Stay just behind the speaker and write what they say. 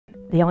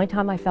The only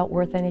time I felt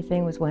worth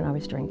anything was when I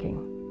was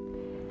drinking.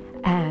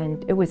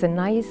 And it was a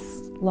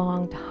nice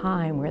long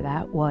time where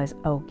that was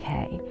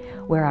okay,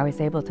 where I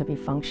was able to be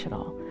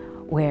functional,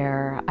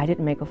 where I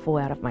didn't make a fool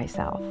out of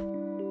myself.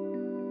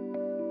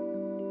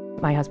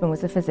 My husband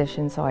was a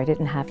physician, so I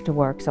didn't have to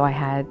work, so I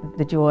had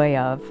the joy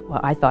of, well,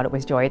 I thought it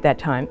was joy at that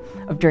time,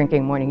 of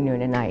drinking morning,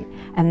 noon, and night.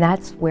 And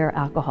that's where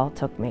alcohol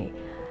took me.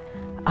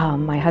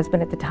 My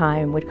husband at the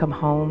time would come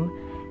home,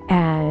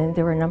 and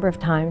there were a number of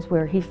times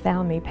where he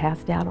found me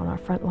passed out on our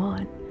front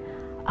lawn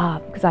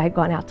because I had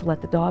gone out to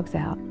let the dogs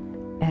out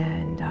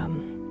and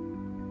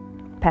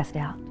passed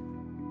out.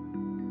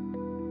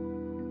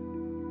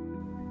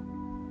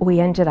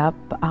 We ended up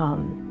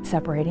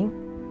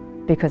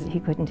separating because he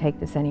couldn't take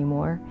this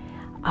anymore.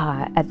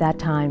 At that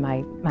time,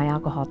 my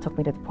alcohol took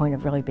me to the point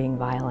of really being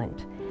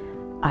violent.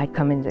 I'd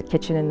come into the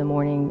kitchen in the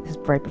morning,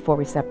 right before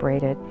we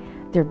separated.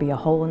 There'd be a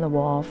hole in the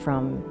wall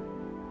from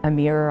a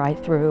mirror I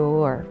threw,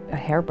 or a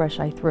hairbrush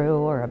I threw,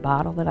 or a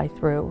bottle that I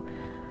threw.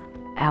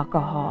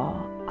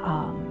 Alcohol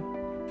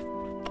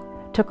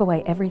took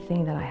away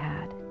everything that I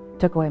had,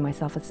 took away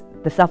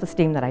the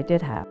self-esteem that I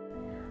did have.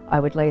 I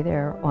would lay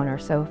there on our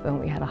sofa, and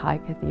we had a high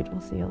cathedral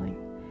ceiling.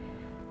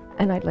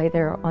 And I'd lay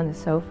there on the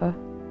sofa,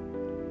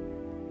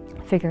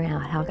 figuring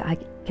out how I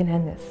can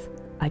end this.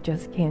 I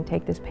just can't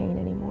take this pain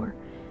anymore.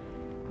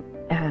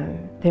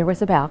 And there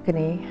was a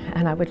balcony,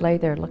 and I would lay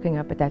there looking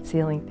up at that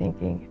ceiling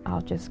thinking,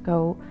 I'll just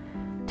go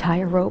tie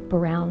a rope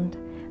around,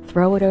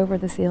 throw it over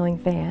the ceiling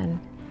fan,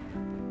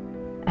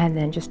 and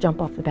then just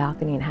jump off the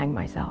balcony and hang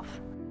myself.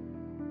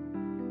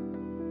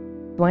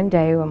 One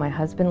day when my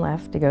husband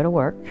left to go to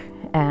work,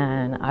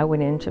 and I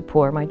went in to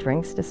pour my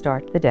drinks to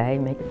start the day,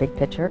 make a big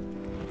pitcher,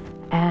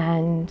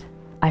 and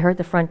I heard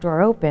the front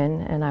door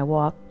open, and I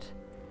walked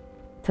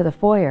to the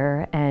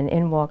foyer, and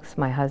in walks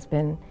my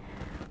husband,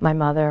 my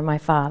mother, my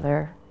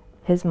father,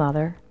 his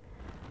mother,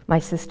 my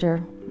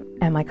sister,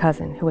 and my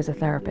cousin, who was a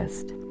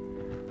therapist.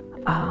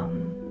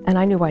 And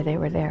I knew why they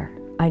were there.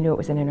 I knew it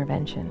was an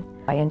intervention.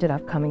 I ended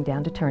up coming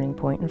down to Turning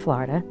Point in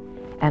Florida,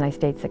 and I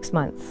stayed 6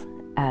 months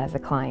as a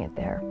client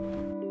there.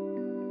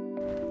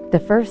 The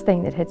first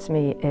thing that hits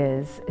me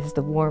is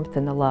the warmth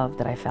and the love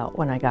that I felt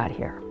when I got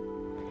here.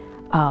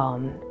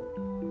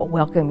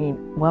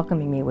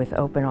 Welcoming me with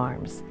open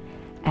arms.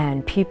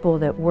 And people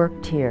that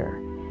worked here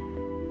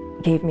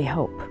gave me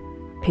hope.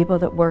 People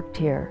that worked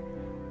here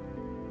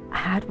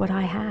had what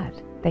I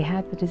had. They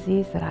had the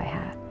disease that I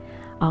had.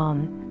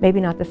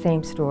 Maybe not the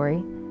same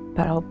story,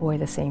 but oh boy,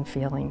 the same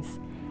feelings.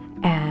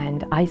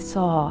 And I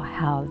saw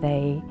how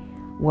they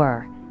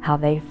were, how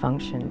they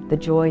functioned, the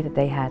joy that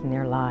they had in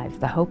their lives,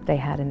 the hope they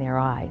had in their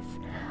eyes.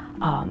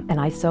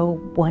 And I so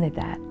wanted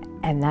that.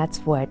 And that's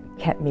what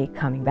kept me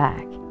coming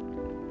back.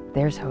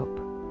 There's hope.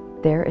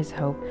 There is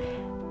hope.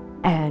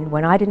 And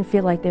when I didn't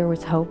feel like there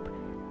was hope,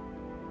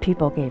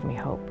 people gave me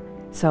hope.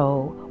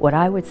 So what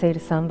I would say to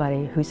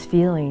somebody who's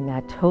feeling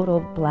that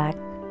total black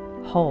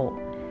hole,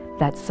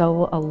 that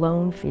so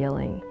alone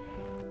feeling,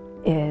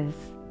 is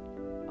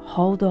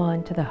hold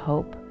on to the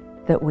hope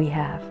that we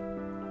have.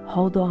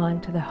 Hold on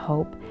to the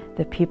hope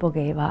that people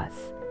gave us.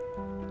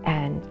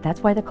 And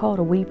that's why they call it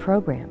a we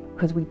program,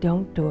 because we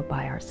don't do it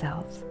by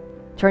ourselves.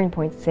 Turning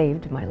Point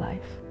saved my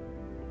life.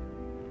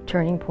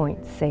 Turning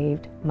Point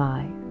saved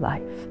my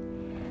life.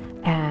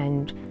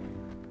 And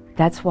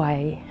that's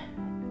why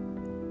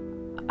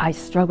I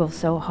struggle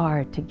so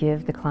hard to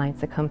give the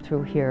clients that come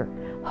through here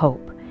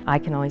hope. I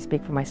can only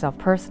speak for myself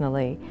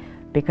personally,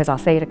 because I'll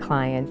say to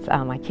clients,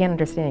 I can't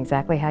understand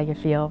exactly how you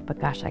feel, but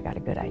gosh, I got a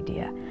good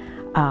idea.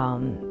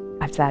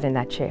 I've sat in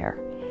that chair,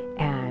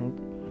 and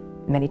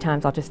many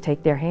times I'll just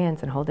take their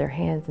hands and hold their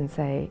hands and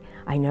say,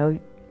 I know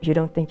you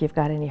don't think you've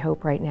got any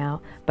hope right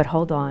now, but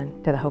hold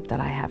on to the hope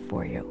that I have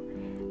for you.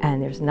 And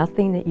there's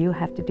nothing that you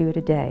have to do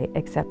today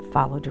except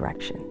follow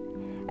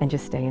direction and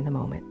just stay in the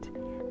moment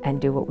and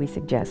do what we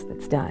suggest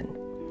that's done.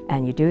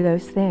 And you do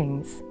those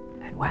things,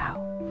 and wow,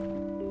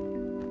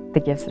 the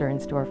gifts that are in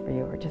store for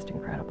you are just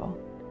incredible.